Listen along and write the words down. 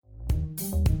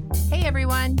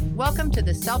everyone. Welcome to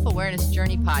the Self-Awareness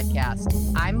Journey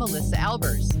podcast. I'm Melissa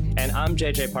Albers. And I'm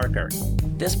JJ Parker.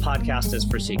 This podcast is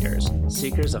for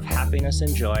seekers of happiness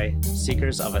and joy,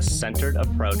 seekers of a centered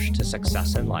approach to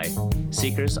success in life,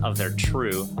 seekers of their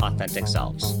true, authentic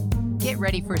selves. Get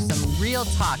ready for some real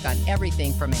talk on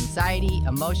everything from anxiety,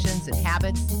 emotions, and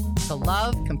habits to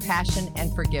love, compassion,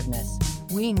 and forgiveness.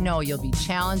 We know you'll be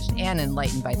challenged and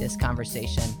enlightened by this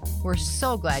conversation. We're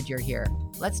so glad you're here.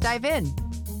 Let's dive in.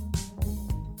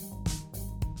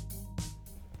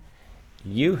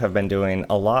 You have been doing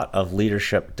a lot of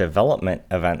leadership development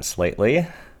events lately.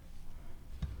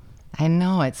 I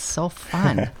know, it's so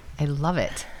fun. I love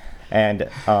it. And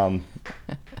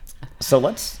so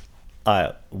let's,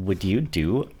 would you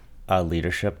do a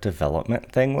leadership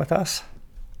development thing with us?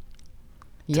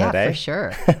 Yeah, today? For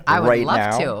sure. I would Right love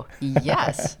now? to.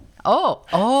 Yes.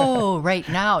 Oh, right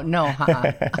now. No,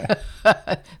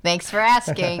 Thanks for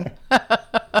asking.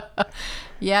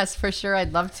 Yes, for sure.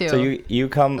 I'd love to. So you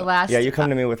come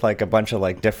to me with like a bunch of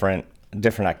like different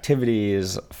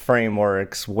activities,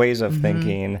 frameworks, ways of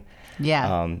thinking.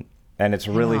 Yeah. And it's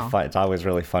really fun. It's always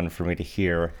really fun for me to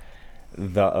hear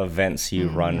the events you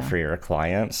run for your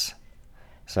clients.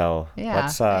 So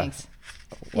thanks.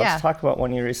 Let's talk about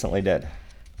one you recently did.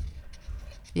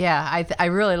 Yeah, I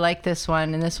really like this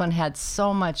one, and this one had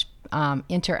so much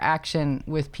interaction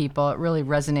with people. It really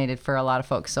resonated for a lot of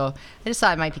folks. So I just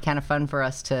thought it might be kind of fun for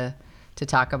us to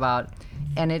talk about.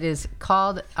 And it is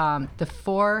called the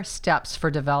 4 Steps for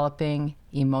Developing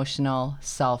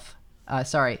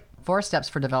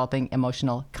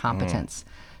Emotional Competence.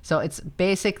 So it's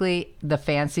basically the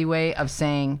fancy way of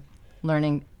saying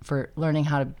learning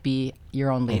how to be your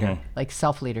own leader, like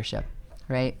self-leadership,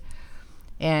 right?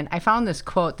 And I found this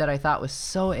quote that I thought was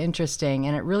so interesting,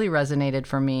 and it really resonated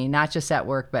for me, not just at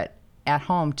work, but at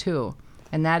home too.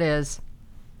 And that is,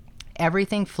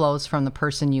 everything flows from the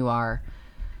person you are.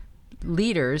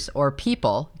 Leaders or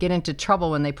people get into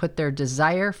trouble when they put their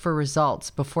desire for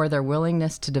results before their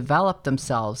willingness to develop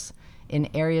themselves in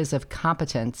areas of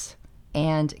competence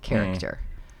and character.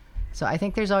 So I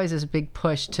think there's always this big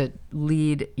push to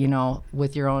lead,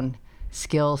 with your own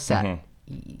skill set.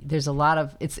 There's a lot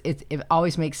of it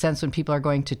always makes sense when people are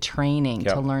going to training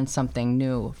to learn something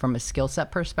new from a skill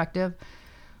set perspective,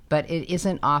 but it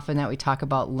isn't often that we talk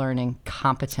about learning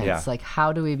competence. Like,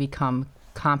 how do we become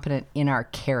competent in our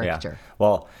character?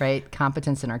 Well, right,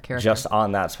 competence in our character. Just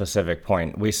on that specific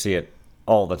point, we see it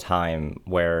all the time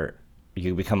where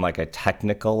you become like a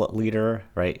technical leader,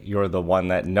 right? You're the one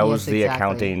that knows the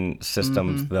accounting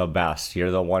systems the best.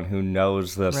 You're the one who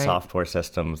knows the software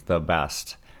systems the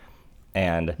best.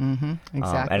 And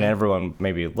and everyone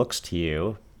maybe looks to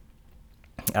you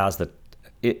as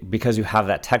because you have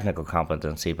that technical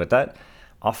competency, but that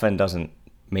often doesn't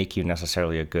make you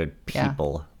necessarily a good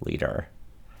people leader.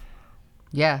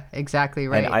 Yeah, exactly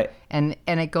right. And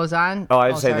it goes on.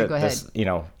 I'd say that this,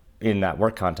 in that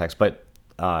work context, but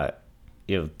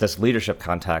this leadership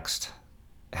context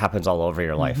happens all over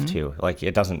your life too. Like,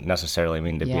 it doesn't necessarily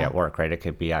mean to be at work, right? It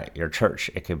could be at your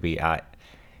church. It could be at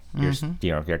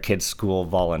your kids' school,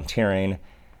 volunteering,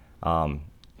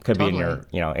 could be in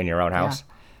your own house.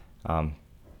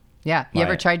 You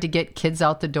ever tried to get kids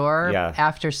out the door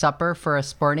after supper for a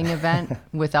sporting event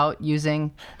without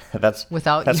using? That's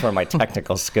where my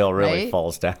technical skill really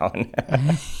falls down.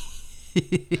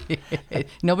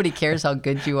 Nobody cares how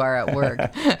good you are at work.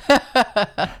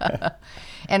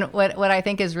 And what I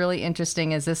think is really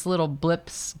interesting is this little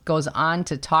blips goes on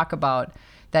to talk about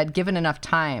that given enough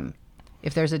time,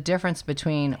 if there's a difference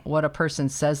between what a person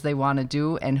says they want to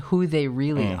do and who they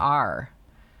really are,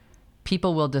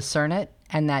 people will discern it,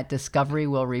 and that discovery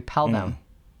will repel them.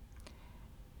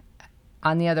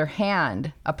 On the other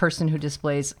hand, a person who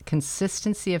displays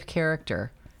consistency of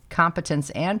character, competence,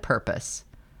 and purpose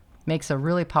makes a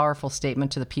really powerful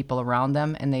statement to the people around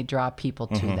them, and they draw people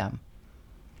to them.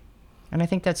 And I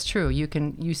think that's true.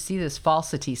 You see this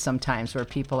falsity sometimes where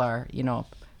people are,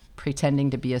 pretending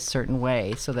to be a certain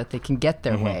way so that they can get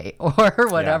their way or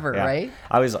whatever, right?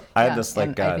 I had this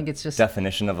I think it's just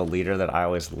definition of a leader that I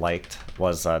always liked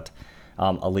was that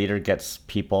a leader gets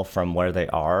people from where they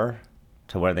are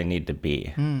to where they need to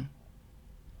be.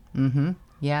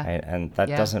 Yeah. And that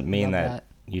doesn't mean that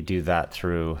you do that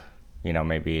through,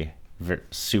 maybe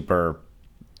super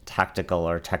tactical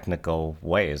or technical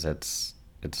ways. It's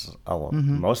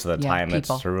most of the time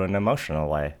it's through an emotional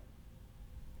way.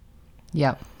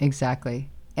 Yeah, exactly.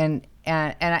 And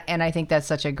I think that's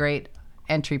such a great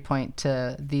entry point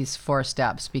to these 4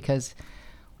 steps, because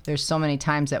there's so many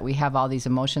times that we have all these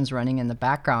emotions running in the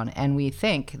background, and we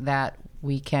think that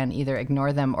we can either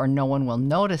ignore them or no one will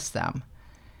notice them.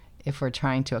 if we're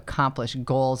trying to accomplish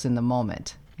goals in the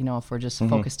moment, if we're just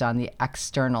focused on the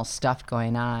external stuff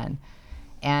going on.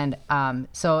 And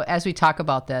so as we talk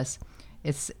about this,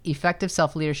 it's effective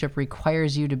self-leadership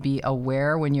requires you to be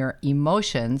aware when your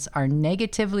emotions are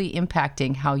negatively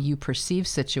impacting how you perceive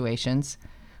situations,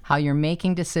 how you're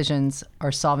making decisions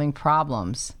or solving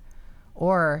problems,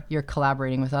 or you're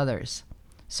collaborating with others.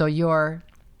 So your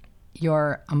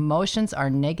emotions are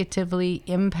negatively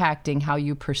impacting how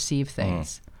you perceive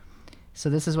things. So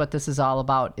this is what this is all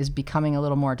about, is becoming a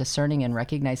little more discerning and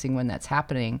recognizing when that's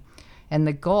happening. And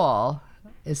the goal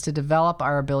is to develop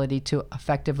our ability to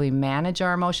effectively manage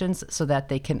our emotions so that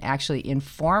they can actually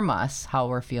inform us how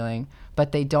we're feeling,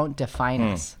 but they don't define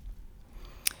us.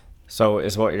 So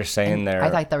is what you're saying there... I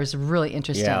thought that was really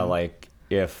interesting. Yeah, like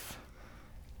if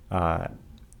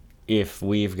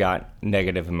we've got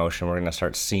negative emotion, we're going to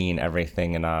start seeing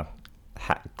everything in a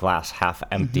glass half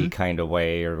empty kind of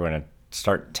way, or we're going to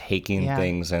start taking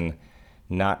things in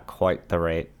not quite the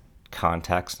right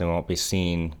context and won't be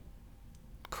seen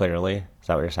clearly. Is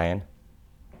that what you're saying?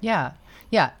 Yeah.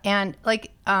 And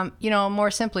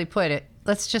more simply put it,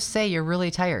 let's just say you're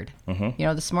really tired.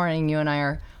 This morning you and I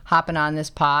are hopping on this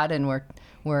pod and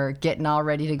we're getting all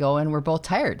ready to go and we're both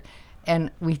tired.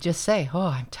 And we just say, oh,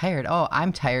 I'm tired. Oh,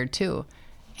 I'm tired too.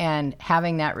 And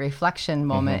having that reflection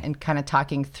moment and kind of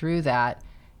talking through that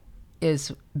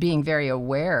is being very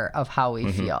aware of how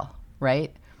we feel,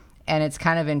 right? And it's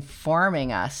kind of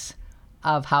informing us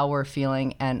of how we're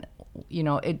feeling, and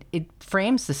it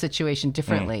frames the situation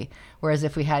differently. Whereas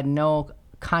if we had no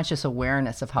conscious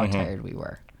awareness of how tired we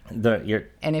were,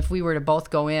 and if we were to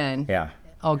both go in, go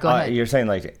ahead. You're saying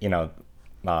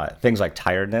things like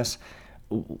tiredness.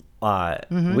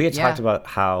 We had talked about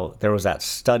how there was that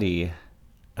study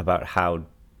about how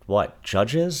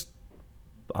judges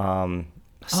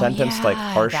sentenced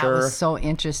harsher. That was so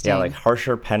interesting. Yeah,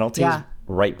 harsher penalties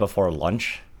right before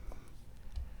lunch.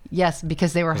 Yes,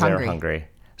 because they were hungry. They were hungry.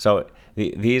 So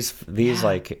these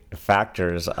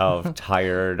factors of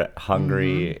tired,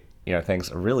 hungry,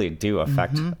 things really do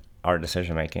affect our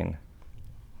decision making.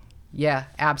 Yeah,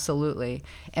 absolutely.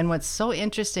 And what's so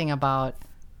interesting about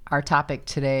our topic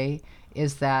today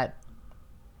is that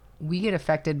we get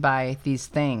affected by these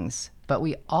things, but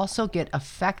we also get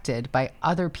affected by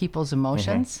other people's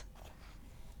emotions.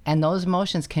 And those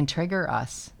emotions can trigger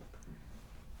us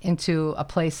into a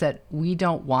place that we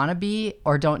don't want to be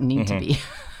or don't need to be.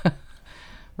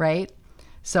 Right?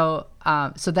 So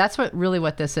that's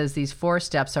what this is. These 4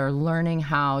 steps are learning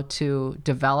how to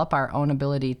develop our own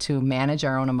ability to manage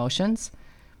our own emotions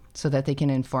so that they can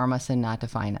inform us and not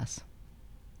define us.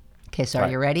 Okay, so are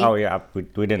you ready? Oh, yeah. We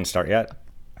didn't start yet.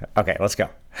 Okay, let's go.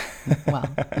 Well,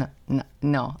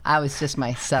 no. I was just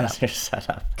my setup. That's your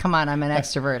setup. Come on, I'm an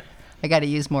extrovert. I got to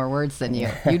use more words than you.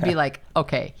 You'd be like,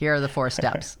 okay, here are the 4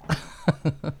 steps.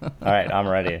 All right, I'm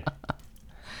ready.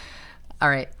 All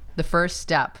right. The first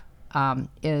step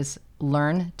is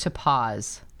learn to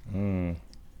pause.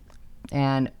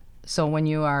 And so when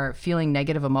you are feeling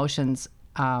negative emotions,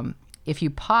 if you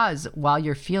pause while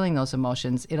you're feeling those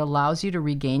emotions, it allows you to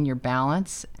regain your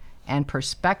balance and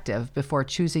perspective before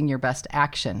choosing your best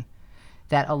action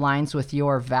that aligns with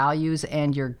your values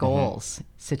and your goals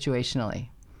situationally.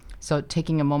 So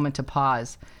taking a moment to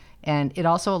pause. And it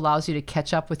also allows you to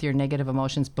catch up with your negative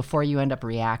emotions before you end up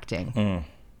reacting.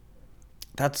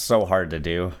 That's so hard to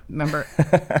do. Remember?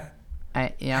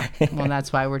 Well,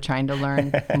 that's why we're trying to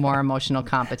learn more emotional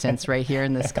competence right here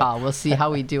in this call. We'll see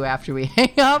how we do after we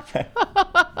hang up.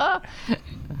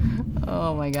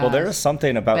 Oh my gosh. Well, there is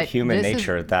something about human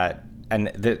nature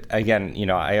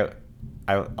again,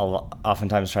 I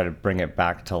oftentimes try to bring it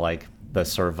back to the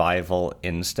survival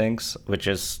instincts, which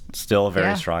is still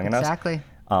very strong in us. Exactly.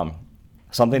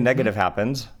 Something negative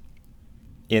happens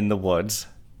in the woods,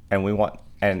 and we want,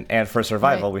 and for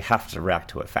survival, we have to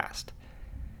react to it fast.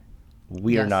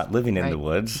 We are not living in the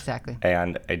woods. Exactly.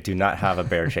 And I do not have a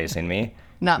bear chasing me.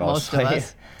 Not mostly.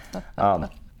 Most of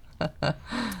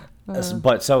us.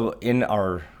 But so in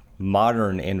our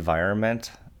modern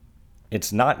environment,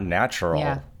 it's not natural.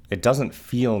 Yeah. It doesn't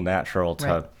feel natural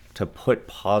to put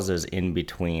pauses in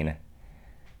between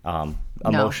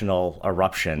emotional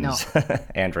eruptions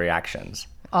and reactions.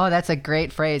 Oh, that's a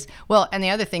great phrase. Well, and the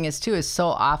other thing is so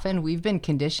often we've been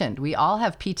conditioned. We all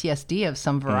have PTSD of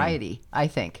some variety, I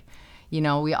think.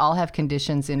 We all have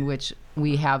conditions in which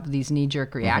we have these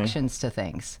knee-jerk reactions to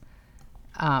things.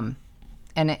 And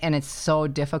it's so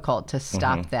difficult to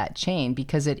stop that chain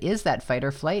because it is that fight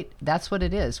or flight. That's what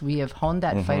it is. We have honed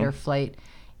that fight or flight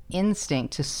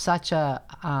instinct to such a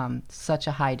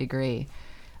high degree.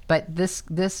 But this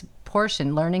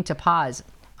portion, learning to pause,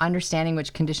 understanding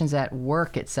which conditions at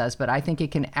work, it says, but I think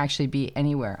it can actually be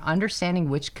anywhere. Understanding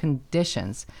which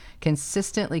conditions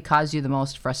consistently cause you the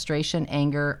most frustration,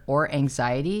 anger, or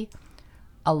anxiety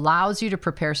allows you to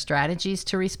prepare strategies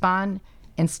to respond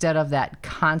instead of that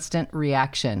constant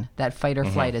reaction, that fight or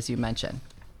flight, as you mentioned.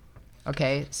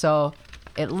 Okay, so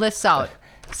it lists out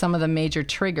some of the major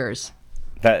triggers.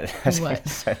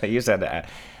 What? You said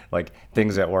like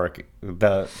things at work.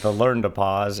 The learn to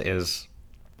pause is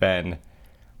been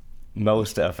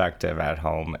most effective at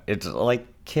home. It's like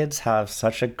kids have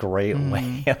such a great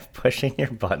way of pushing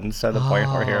your buttons to the point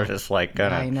where you're just like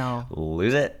gonna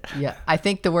lose it. Yeah, I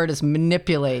think the word is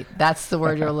manipulate. That's the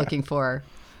word you're looking for.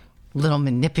 Little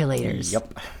manipulators.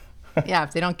 Yep. Yeah,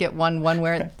 if they don't get one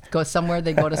where go somewhere,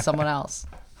 they go to someone else.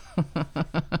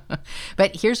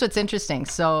 But here's what's interesting.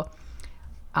 So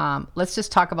let's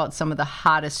just talk about some of the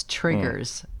hottest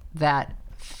triggers that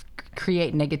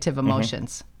create negative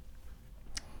emotions.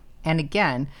 And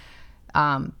again,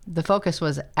 the focus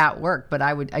was at work, but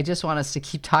I just want us to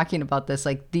keep talking about this.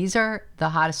 Like, these are the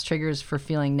hottest triggers for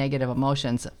feeling negative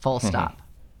emotions, full stop.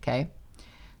 Okay?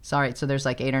 So, all right, so there's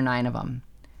like 8 or 9 of them.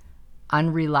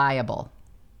 Unreliable.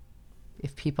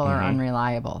 If people are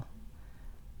unreliable.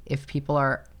 If people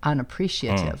are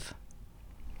unappreciative.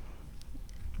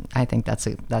 I think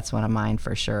that's one of mine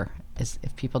for sure. Is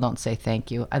if people don't say thank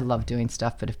you. I love doing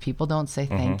stuff, but if people don't say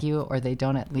thank you, or they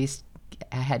don't at least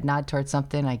a head nod towards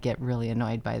something, I get really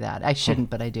annoyed by that. I shouldn't,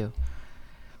 but I do.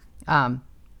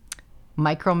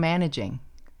 Micromanaging.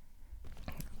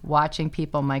 Watching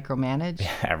people micromanage.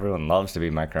 Yeah, everyone loves to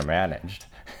be micromanaged.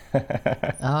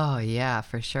 Oh yeah,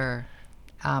 for sure.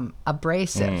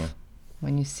 Abrasive.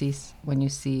 When you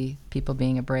see people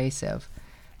being abrasive.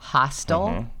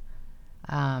 Hostile.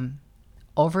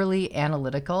 Overly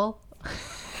analytical.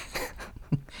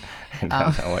 I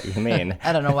don't know what you mean.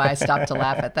 I don't know why I stopped to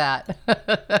laugh at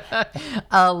that.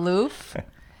 Aloof.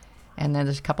 And then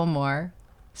there's a couple more.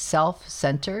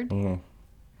 Self-centered.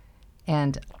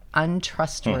 And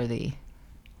untrustworthy.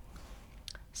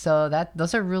 So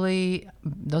those are really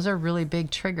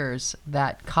big triggers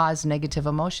that cause negative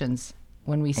emotions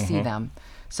when we see them.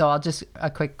 So I'll just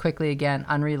quickly again: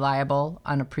 unreliable,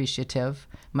 unappreciative,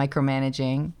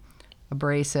 micromanaging,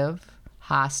 abrasive,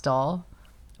 hostile,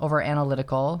 over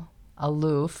analytical,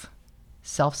 aloof,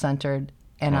 self-centered,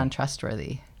 and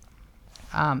untrustworthy.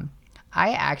 I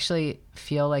actually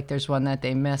feel like there's one that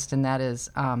they missed, and that is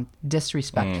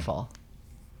disrespectful.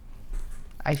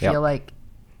 I feel like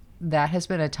that has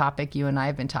been a topic you and I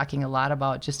have been talking a lot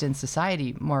about just in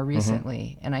society more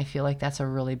recently, and I feel like that's a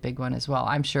really big one as well.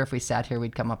 I'm sure if we sat here,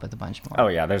 we'd come up with a bunch more. Oh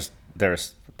yeah,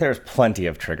 there's plenty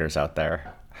of triggers out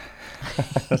there.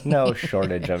 There's no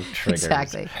shortage of triggers.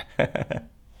 Exactly.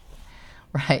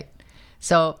 Right.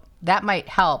 So that might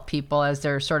help people as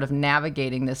they're sort of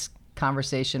navigating this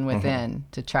conversation within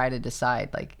to try to decide,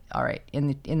 like, all right,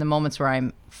 in the moments where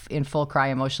I'm in full cry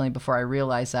emotionally before I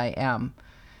realize I am,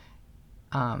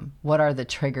 what are the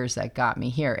triggers that got me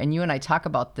here? And you and I talk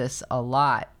about this a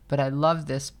lot, but I love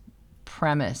this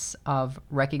premise of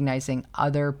recognizing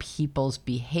other people's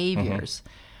behaviors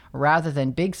rather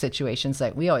than big situations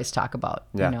that we always talk about.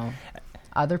 Yeah. You know,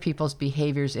 other people's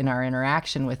behaviors in our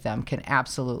interaction with them can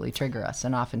absolutely trigger us,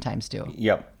 and oftentimes do.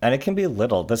 Yep, and it can be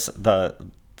little.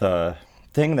 The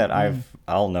thing that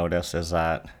I'll notice is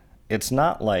that it's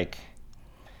not like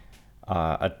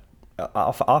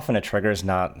often a trigger is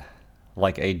not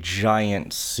like a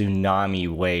giant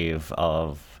tsunami wave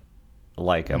of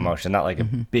like emotion, not like a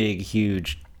big,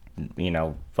 huge,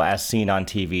 as seen on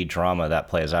TV drama that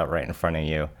plays out right in front of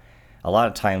you. A lot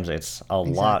of times it's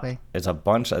it's a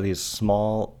bunch of these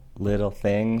small little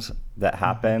things that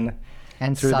happen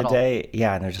and through subtle. the day.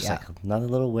 Yeah, and they're just like another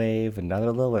little wave, and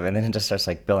then it just starts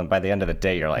like building. By the end of the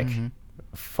day, you're like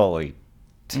fully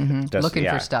just, looking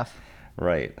for stuff.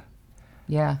 Right.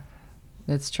 Yeah,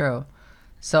 it's true.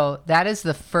 So that is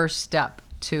the first step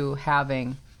to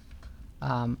having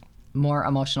more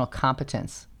emotional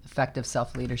competence, effective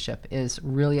self-leadership, is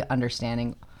really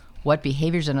understanding what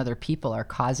behaviors in other people are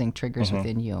causing triggers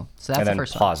within you. So that's the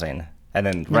first pausing. one. And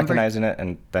then recognizing it,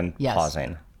 and then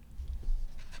pausing.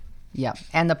 Yeah,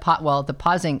 and the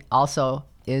pausing also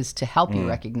is to help you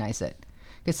recognize it.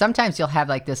 Because sometimes you'll have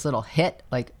like this little hit,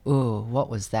 like, ooh, what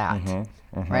was that?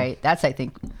 Right? That's, I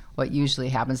think, what usually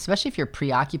happens, especially if you're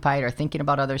preoccupied or thinking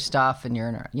about other stuff and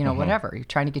you're in whatever. You're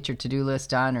trying to get your to-do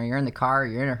list done, or you're in the car, or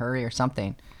you're in a hurry or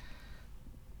something.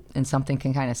 And something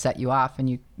can kind of set you off, and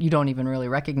you don't even really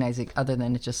recognize it, other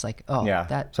than it's just like, oh,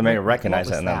 that. So maybe recognize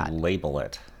it and then label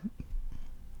it.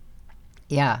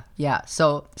 Yeah.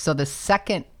 So the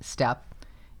second step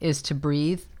is to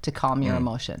breathe, to calm your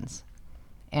emotions.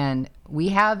 And we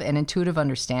have an intuitive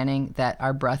understanding that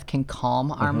our breath can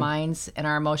calm our minds and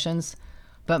our emotions.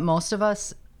 But most of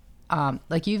us,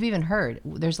 like you've even heard,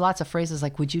 there's lots of phrases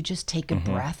like, would you just take a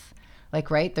breath? Like,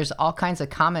 right? There's all kinds of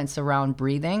comments around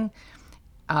breathing.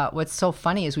 What's so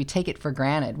funny is we take it for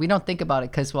granted. We don't think about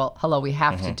it because, well, hello, we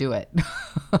have to do it.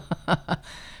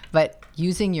 But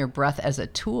using your breath as a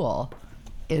tool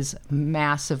is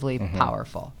massively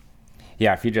powerful.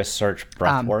 Yeah, if you just search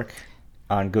breath work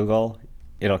on Google,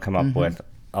 it'll come up with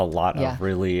a lot of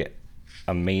really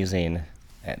amazing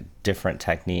and different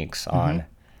techniques on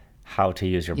how to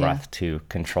use your breath to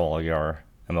control your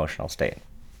emotional state.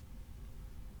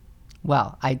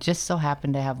 Well, I just so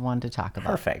happen to have one to talk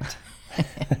about. Perfect.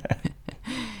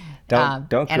 don't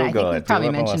Google and I think it. we probably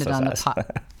mentioned it on the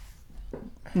pod.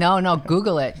 No,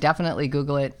 Google it. Definitely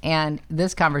Google it. And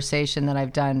this conversation that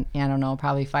I've done, I don't know,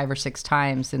 probably 5 or 6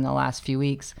 times in the last few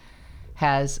weeks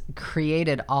has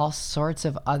created all sorts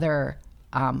of other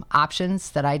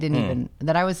options that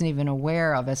I wasn't even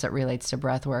aware of as it relates to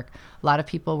breath work. A lot of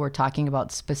people were talking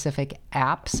about specific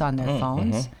apps on their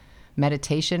phones,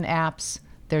 meditation apps.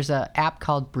 There's an app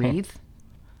called Breathe.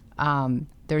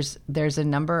 There's a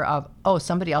number of,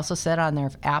 somebody also said on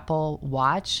their Apple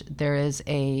Watch, there is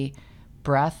a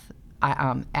breath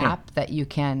app that you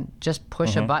can just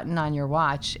push a button on your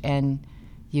watch and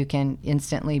you can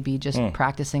instantly be just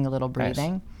practicing a little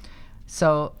breathing. Nice.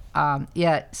 So,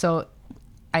 so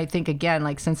I think, again,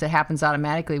 like, since it happens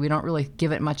automatically, we don't really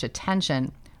give it much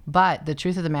attention. But the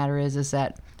truth of the matter is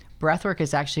that breathwork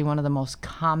is actually one of the most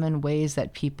common ways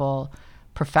that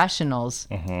professionals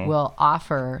will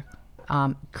offer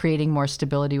creating more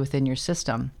stability within your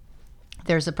system.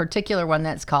 There's a particular one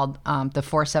that's called the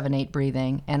 478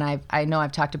 breathing, and I know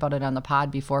I've talked about it on the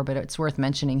pod before, but it's worth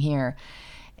mentioning here.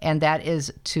 And that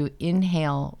is to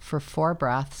inhale for 4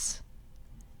 breaths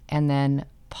and then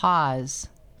pause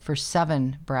for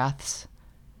 7 breaths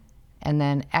and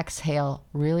then exhale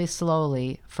really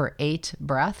slowly for 8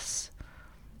 breaths.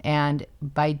 And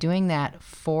by doing that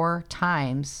 4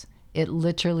 times, it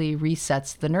literally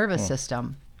resets the nervous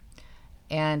system.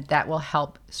 And that will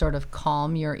help sort of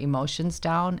calm your emotions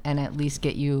down and at least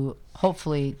get you,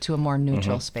 hopefully, to a more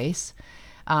neutral space.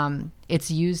 It's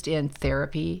used in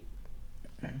therapy.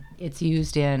 It's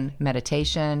used in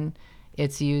meditation.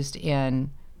 It's used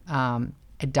in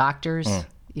doctors.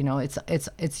 You know,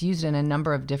 it's used in a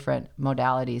number of different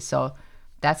modalities. So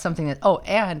that's something that. Oh,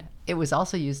 and it was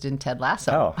also used in Ted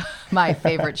Lasso, my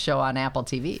favorite show on Apple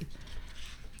TV.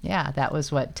 Yeah, that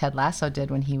was what Ted Lasso did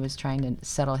when he was trying to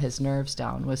settle his nerves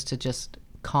down, was to just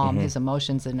calm his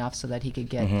emotions enough so that he could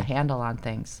get a handle on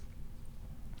things.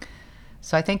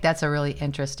 So I think that's a really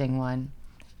interesting one.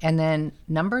 And then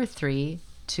number 3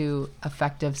 to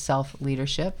effective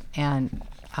self-leadership and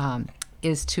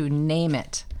is to name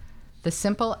it. The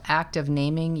simple act of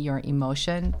naming your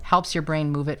emotion helps your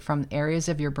brain move it from areas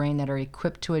of your brain that are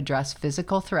equipped to address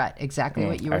physical threat, exactly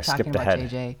what you were talking about,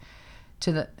 JJ,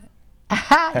 to the...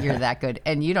 You're that good.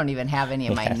 And you don't even have any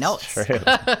of my notes.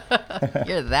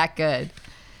 You're that good.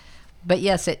 But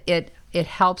yes, it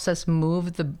helps us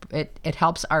move it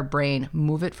helps our brain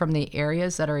move it from the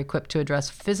areas that are equipped to address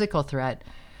physical threat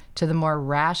to the more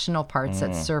rational parts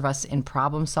that serve us in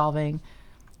problem solving,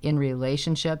 in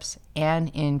relationships,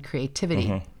 and in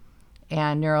creativity.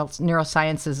 And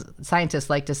scientists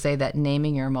like to say that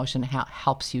naming your emotion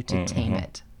helps you to tame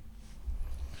it.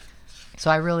 So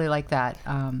I really like that.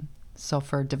 So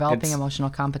for developing emotional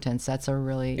competence, that's a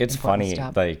really important funny.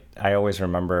 step. Like, I always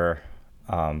remember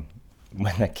when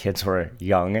the kids were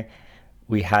young,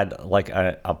 we had like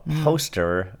a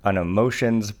poster, an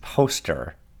emotions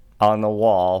poster on the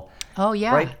wall. Oh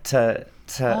yeah. Right to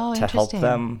help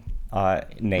them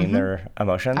name their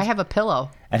emotions. I have a pillow.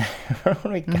 And I remember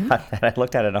when we got that, I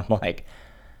looked at it and I'm like,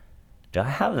 do I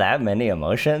have that many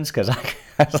emotions? Because I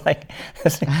was like,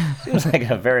 this seems like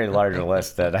a very large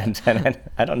list that I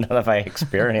don't know if I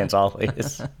experience all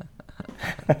these.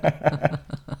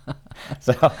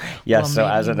 So, yes, so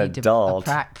as an adult,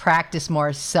 practice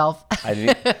more self.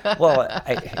 I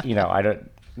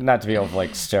don't, not to be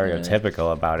like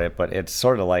stereotypical about it, but it's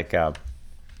sort of like,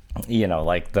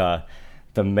 like the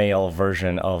male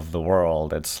version of the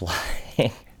world. It's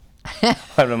like,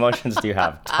 what emotions do you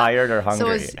have? Tired or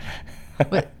hungry?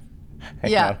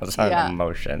 Those aren't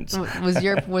emotions.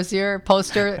 Was your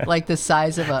poster like the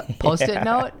size of a Post-it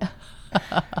note?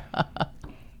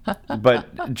 But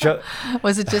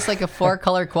was it just like a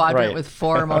 4-color quadrant with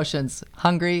 4 emotions?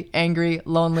 Hungry, angry,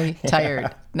 lonely,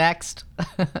 tired. Next.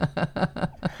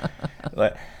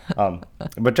 But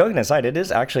joking aside, it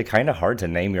is actually kind of hard to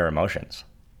name your emotions.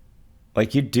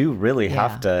 Like, you do really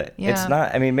have to. Yeah. It's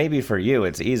not, I mean, maybe for you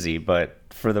it's easy, but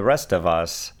for the rest of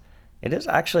us, it is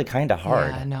actually kind of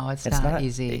hard. Yeah, no, it's not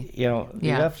easy. You know, you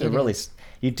Yeah, have to it really, is.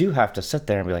 you do have to sit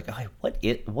there and be like, oh,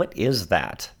 what is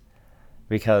that?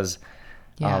 Because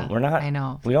Yeah, we're not, I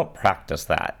know. we don't practice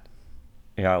that.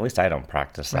 You know, at least I don't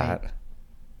practice Right. that.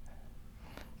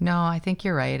 No, I think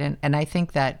you're right. And I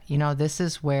think that, this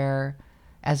is where,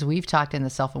 as we've talked in the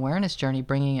self-awareness journey,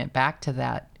 bringing it back to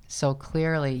that so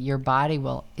clearly, your body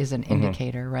is an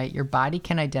indicator, right? Your body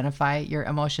can identify your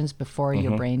emotions before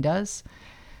your brain does.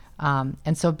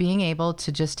 And so being able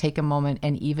to just take a moment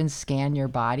and even scan your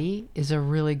body is a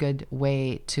really good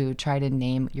way to try to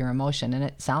name your emotion. And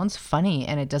it sounds funny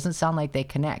and it doesn't sound like they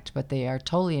connect, but they are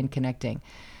totally in connecting.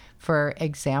 For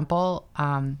example,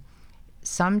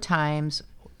 sometimes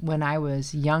when I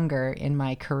was younger in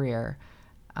my career,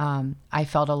 I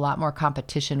felt a lot more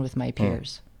competition with my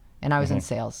peers. And I was in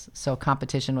sales, so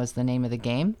competition was the name of the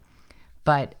game.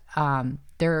 But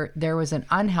there was an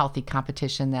unhealthy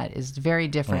competition that is very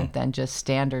different than just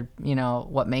standard,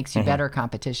 what makes you better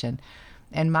competition.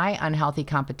 And my unhealthy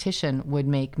competition would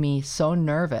make me so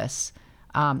nervous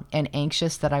and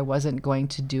anxious that I wasn't going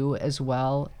to do as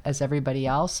well as everybody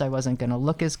else. I wasn't going to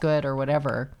look as good or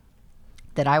whatever,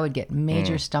 that I would get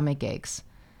major stomach aches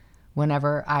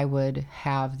whenever I would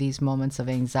have these moments of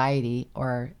anxiety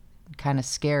or kind of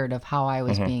scared of how I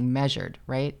was being measured,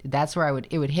 right? That's where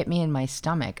it would hit me in my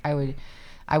stomach. I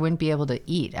wouldn't be able to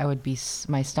eat.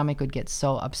 My stomach would get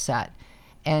so upset.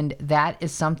 And that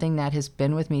is something that has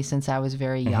been with me since I was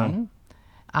very young.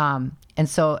 And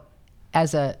so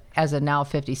as a now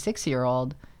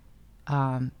 56-year-old,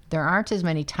 there aren't as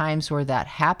many times where that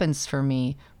happens for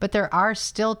me, but there are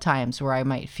still times where I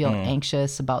might feel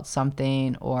anxious about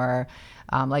something, or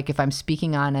like if I'm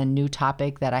speaking on a new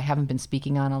topic that I haven't been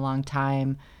speaking on a long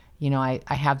time, I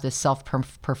have this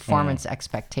self-performance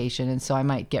expectation. And so I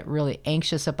might get really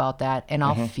anxious about that, and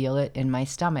I'll feel it in my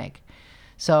stomach.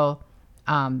 So,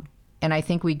 and I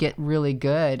think we get really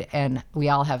good, and we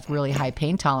all have really high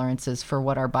pain tolerances for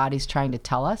what our body's trying to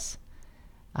tell us.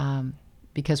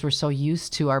 Because we're so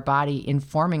used to our body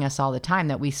informing us all the time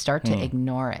that we start to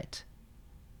ignore it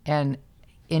and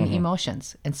in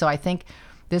emotions. And so I think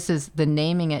this is the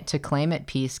naming it to claim it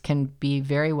piece can be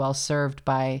very well served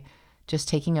by just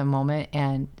taking a moment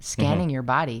and scanning your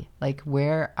body. Like,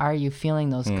 where are you feeling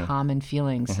those common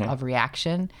feelings of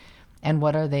reaction, and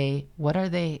what are they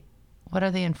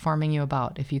informing you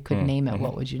about? If you could name it,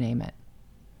 what would you name it?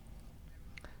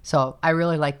 So I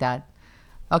really like that.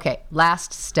 Okay,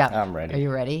 last step. I'm ready. Are you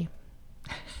ready?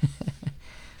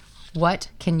 What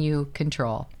can you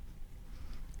control?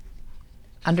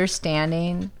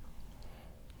 Understanding,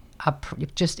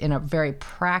 just in a very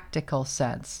practical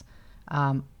sense,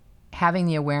 having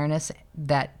the awareness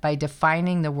that by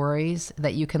defining the worries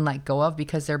that you can let go of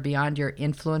because they're beyond your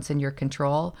influence and your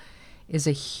control is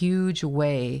a huge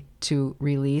way to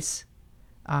release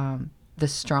the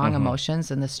strong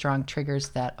emotions and the strong triggers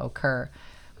that occur.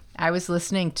 I was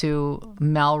listening to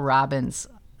Mel Robbins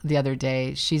the other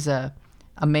day. She's a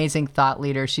amazing thought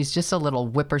leader. She's just a little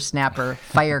whippersnapper,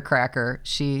 firecracker.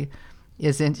 She's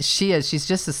just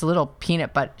this little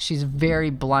peanut, but she's very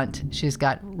blunt. She's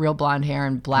got real blonde hair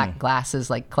and black glasses,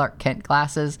 like Clark Kent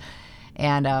glasses.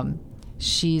 And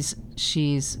she's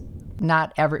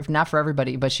not for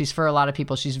everybody, but she's for a lot of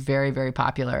people. She's very, very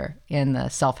popular in the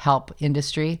self-help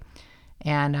industry.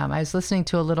 And I was listening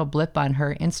to a little blip on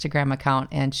her Instagram account,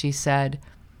 and she said,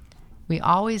 we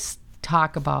always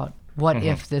talk about what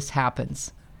if this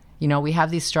happens. We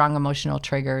have these strong emotional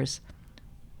triggers.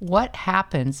 What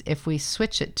happens if we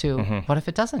switch it to what if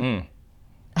it doesn't?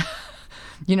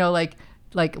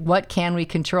 Like what can we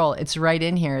control? It's right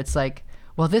in here. It's like,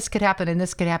 well, this could happen and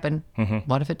this could happen.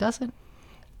 What if it doesn't?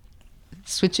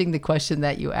 Switching the question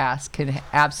that you ask can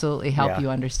absolutely help you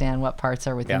understand what parts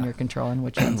are within your control and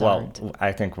which ones aren't. Well,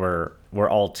 I think we're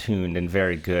all tuned and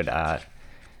very good at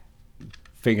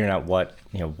figuring out what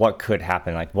could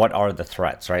happen. Like, what are the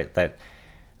threats, right? That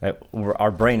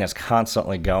our brain is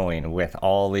constantly going with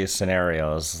all these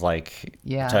scenarios, like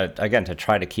to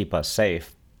try to keep us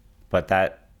safe. But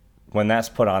that when that's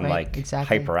put on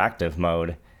hyperactive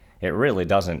mode, it really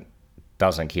doesn't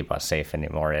keep us safe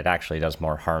anymore. It actually does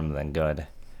more harm than good.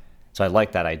 So I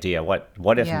like that idea. What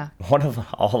if one of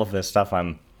all of this stuff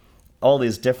all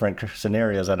these different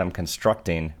scenarios that I'm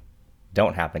constructing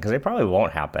don't happen, because they probably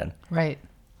won't happen. Right.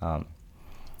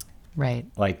 Right.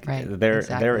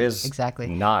 There is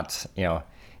not,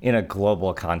 in a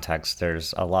global context,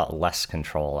 there's a lot less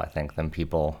control, I think, than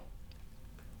people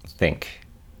think.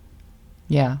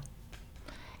 Yeah.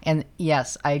 And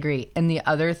yes, I agree. And the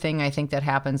other thing I think that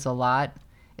happens a lot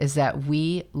is that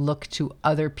we look to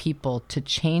other people to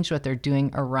change what they're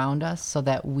doing around us so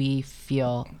that we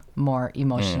feel more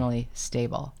emotionally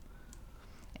stable.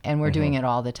 And we're doing it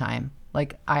all the time.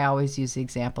 Like, I always use the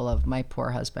example of my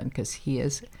poor husband, because he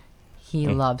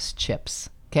loves chips.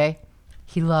 Okay?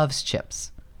 He loves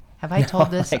chips. Have I told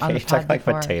this on the pod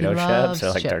before? Like potato chips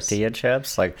or like tortilla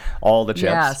chips? Like all the chips?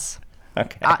 Yes.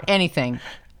 Okay. Anything.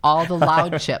 All the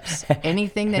loud chips.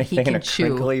 Anything that he can in a chew.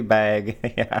 Crinkly bag.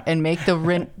 Yeah. And make the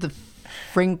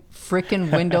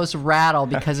frickin' windows rattle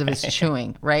because of his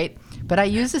chewing, right? But I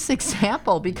use this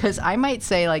example because I might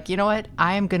say, like, you know what?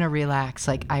 I am going to relax.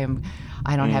 Like, I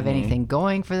don't have anything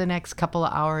going for the next couple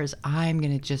of hours. I'm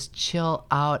going to just chill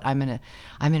out. I'm going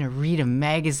to read a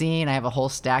magazine. I have a whole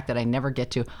stack that I never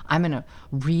get to. I'm going to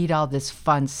read all this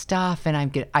fun stuff, and I'm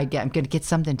going to get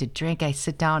something to drink. I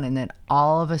sit down, and then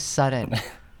all of a sudden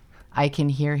I can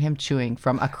hear him chewing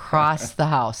from across the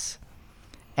house,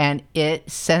 and it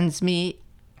sends me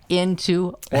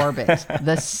into orbit.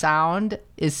 The sound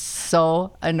is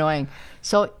so annoying.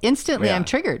 So instantly I'm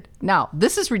triggered. Now,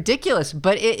 this is ridiculous,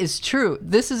 but it is true.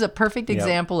 This is a perfect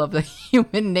example of the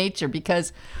human nature,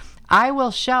 because I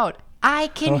will shout, I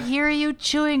can hear you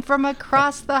chewing from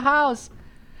across the house.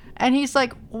 And he's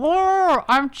like, whoa,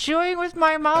 I'm chewing with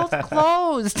my mouth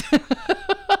closed.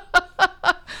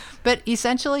 But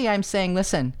essentially I'm saying,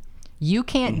 listen, you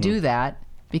can't do that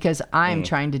because I'm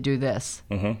trying to do this.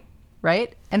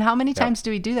 Right? And how many times do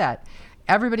we do that?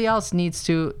 Everybody else needs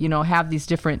to, have these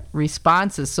different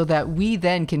responses so that we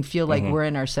then can feel like we're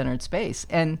in our centered space.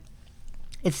 And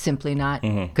it's simply not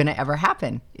going to ever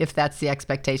happen if that's the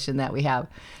expectation that we have.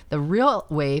 The real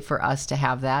way for us to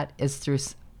have that is through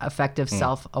effective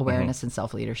self-awareness and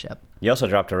self-leadership. You also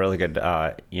dropped a really good,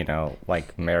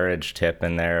 like marriage tip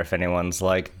in there. If anyone's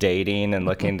like dating and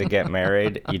looking to get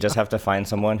married, you just have to find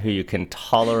someone who you can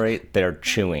tolerate their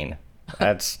chewing.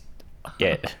 That's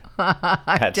it.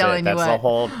 That's it. That's the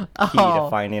whole key to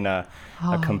finding a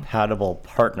compatible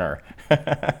partner.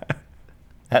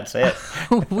 That's it.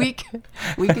 we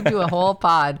could do a whole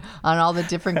pod on all the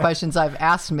different questions I've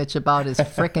asked Mitch about his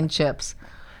frickin' chips.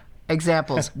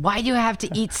 Examples. Why do you have to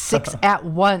eat 6 at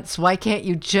once? Why can't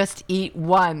you just eat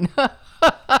one?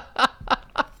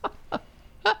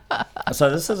 So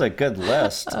this is a good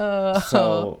list.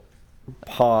 So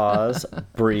pause,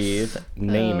 breathe,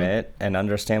 name it, and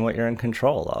understand what you're in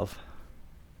control of.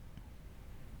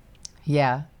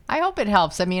 Yeah. I hope it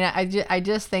helps. I mean, I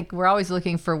just think we're always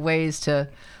looking for ways to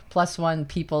 +1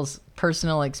 people's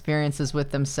personal experiences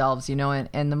with themselves,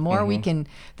 and the more we can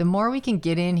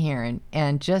get in here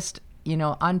and just,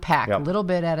 unpack a little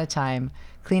bit at a time,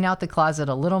 clean out the closet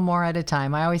a little more at a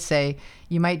time. I always say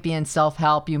you might be in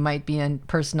self-help, you might be in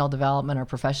personal development or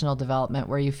professional development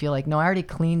where you feel like, no, I already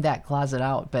cleaned that closet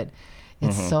out, but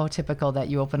it's so typical that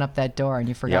you open up that door and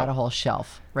you forgot a whole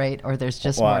shelf, right? Or there's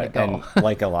just more to go. And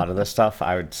like a lot of this stuff,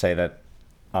 I would say that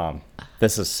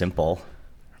this is simple,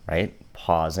 right?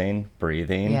 Pausing,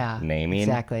 breathing, naming,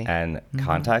 and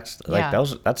context. Like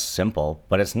that's simple,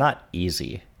 but it's not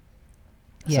easy.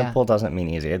 Simple doesn't mean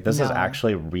easy. This is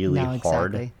actually really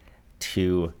hard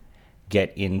to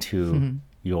get into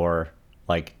your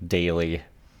like daily,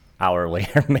 hourly,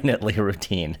 or minutely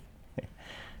routine.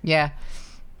 Yeah,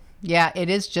 it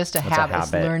is just a habit.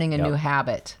 It's learning a new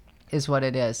habit is what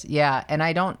it is. Yeah, and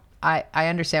I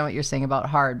understand what you're saying about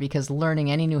hard, because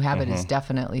learning any new habit is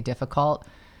definitely difficult.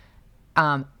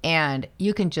 And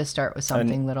you can just start with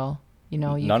something little.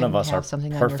 None of us are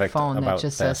something perfect on your phone that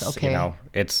just says, okay.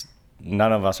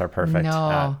 None of us are perfect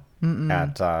at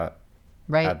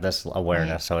this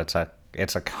awareness. Right. So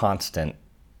it's a constant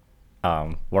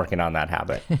working on that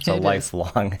habit. It's a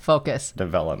lifelong focus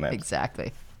development.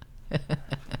 Exactly.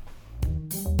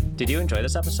 Did you enjoy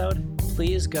this episode?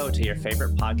 Please go to your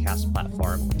favorite podcast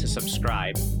platform to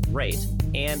subscribe, rate,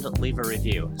 and leave a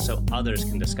review so others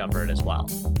can discover it as well.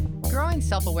 Growing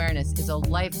self-awareness is a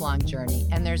lifelong journey,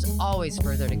 and there's always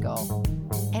further to go.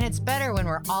 And it's better when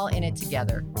we're all in it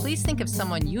together. Please think of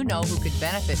someone you know who could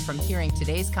benefit from hearing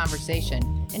today's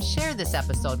conversation and share this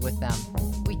episode with them.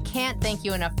 We can't thank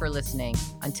you enough for listening.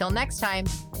 Until next time,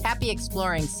 happy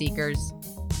exploring, seekers.